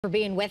For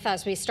being with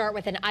us. We start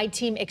with an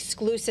I-Team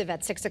exclusive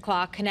at 6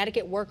 o'clock.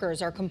 Connecticut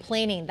workers are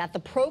complaining that the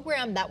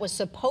program that was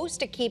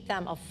supposed to keep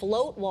them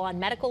afloat while on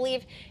medical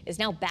leave is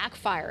now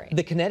backfiring.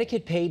 The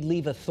Connecticut Paid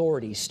Leave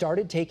Authority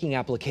started taking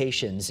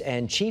applications,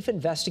 and Chief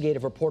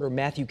Investigative Reporter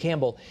Matthew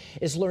Campbell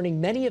is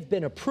learning many have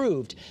been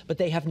approved, but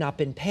they have not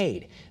been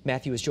paid.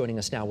 Matthew is joining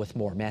us now with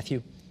more.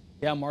 Matthew.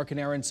 Yeah, Mark and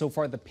Aaron, so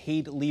far the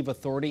Paid Leave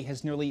Authority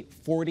has nearly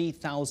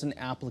 40,000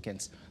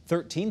 applicants.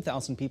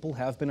 13,000 people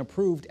have been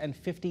approved and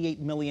 $58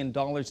 million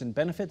in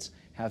benefits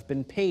have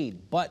been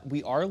paid. But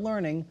we are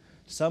learning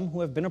some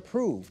who have been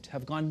approved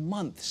have gone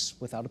months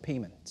without a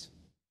payment.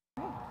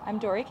 I'm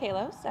Dory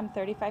Kalos. I'm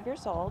 35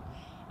 years old,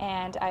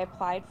 and I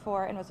applied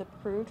for and was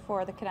approved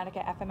for the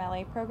Connecticut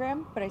FMLA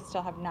program, but I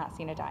still have not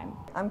seen a dime.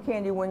 I'm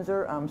Candy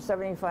Windsor. I'm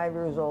 75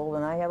 years old,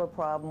 and I have a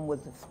problem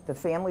with the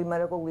Family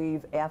Medical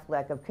Leave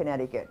AFLAC of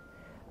Connecticut.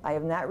 I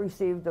have not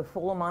received the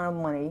full amount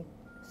of money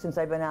since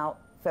I've been out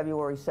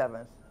February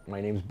 7th.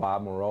 My name's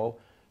Bob Moreau.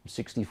 I'm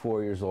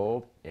 64 years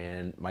old,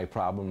 and my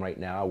problem right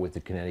now with the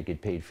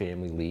Connecticut Paid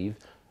Family Leave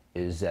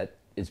is that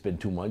it's been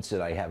 2 months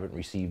that I haven't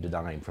received a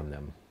dime from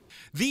them.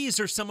 These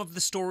are some of the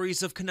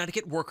stories of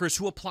Connecticut workers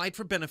who applied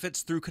for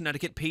benefits through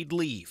Connecticut Paid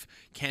Leave.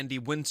 Candy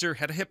Windsor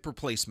had a hip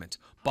replacement,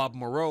 Bob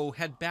Moreau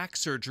had back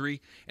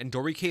surgery, and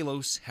Dory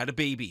Kalos had a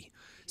baby.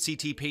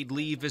 CT Paid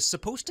Leave is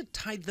supposed to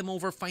tide them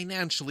over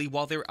financially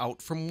while they're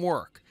out from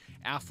work.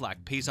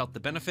 AFLAC pays out the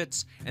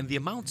benefits, and the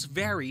amounts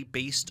vary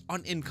based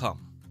on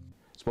income.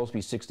 It's supposed to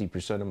be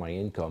 60% of my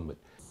income, but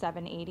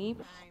 $780.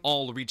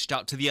 All reached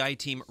out to the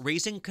I-Team,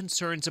 raising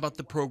concerns about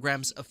the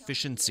program's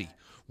efficiency.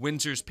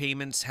 Windsor's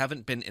payments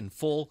haven't been in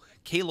full,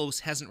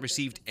 Kalos hasn't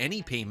received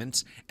any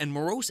payments, and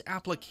Moreau's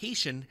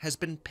application has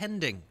been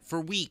pending for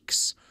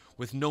weeks.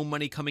 With no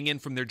money coming in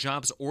from their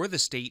jobs or the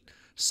state,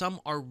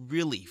 some are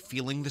really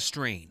feeling the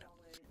strain.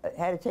 I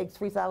had to take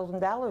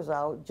 $3,000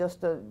 out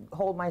just to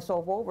hold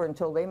myself over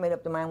until they made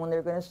up their mind when they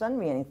were going to send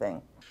me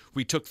anything.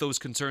 We took those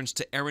concerns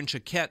to Erin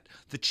Chiquette,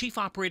 the Chief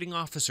Operating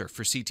Officer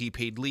for CT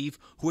Paid Leave,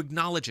 who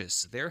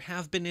acknowledges there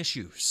have been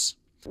issues.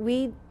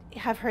 We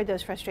have heard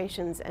those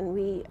frustrations, and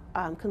we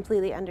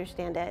completely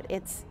understand it.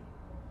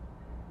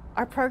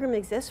 Our program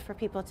exists for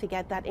people to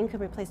get that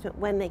income replacement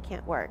when they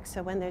can't work.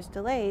 So when there's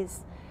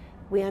delays,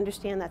 we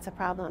understand that's a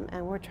problem,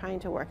 and we're trying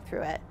to work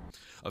through it.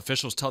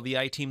 Officials tell the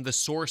I-Team the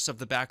source of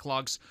the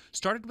backlogs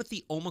started with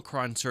the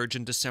Omicron surge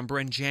in December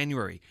and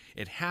January.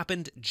 It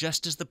happened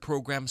just as the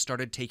program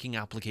started taking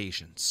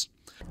applications.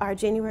 Our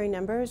January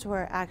numbers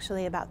were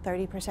actually about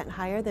 30%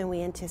 higher than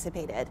we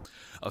anticipated.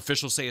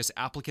 Officials say as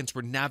applicants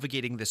were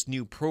navigating this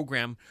new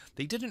program,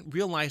 they didn't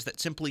realize that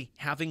simply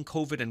having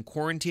COVID and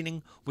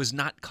quarantining was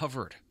not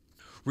covered.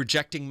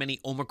 Rejecting many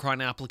Omicron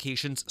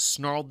applications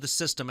snarled the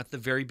system at the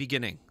very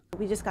beginning.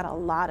 We just got a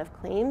lot of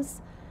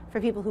claims for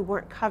people who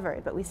weren't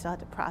covered, but we still had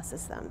to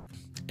process them.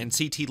 And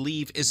CT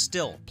Leave is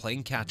still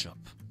playing catch-up.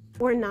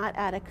 We're not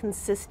at a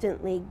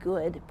consistently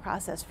good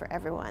process for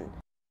everyone.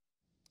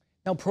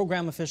 Now,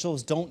 program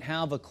officials don't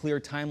have a clear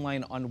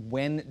timeline on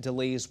when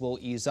delays will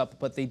ease up,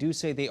 but they do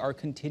say they are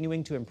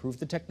continuing to improve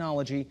the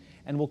technology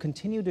and will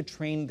continue to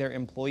train their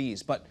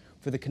employees. But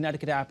for the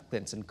Connecticut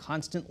applicants in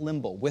constant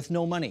limbo with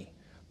no money,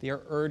 they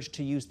are urged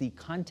to use the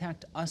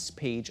Contact Us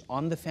page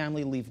on the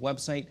Family Leave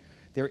website.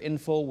 Their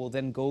info will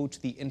then go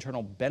to the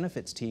internal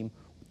benefits team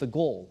with the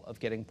goal of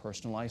getting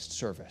personalized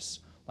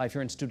service. Live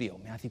here in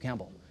studio, Matthew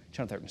Campbell,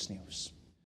 Channel 13 News.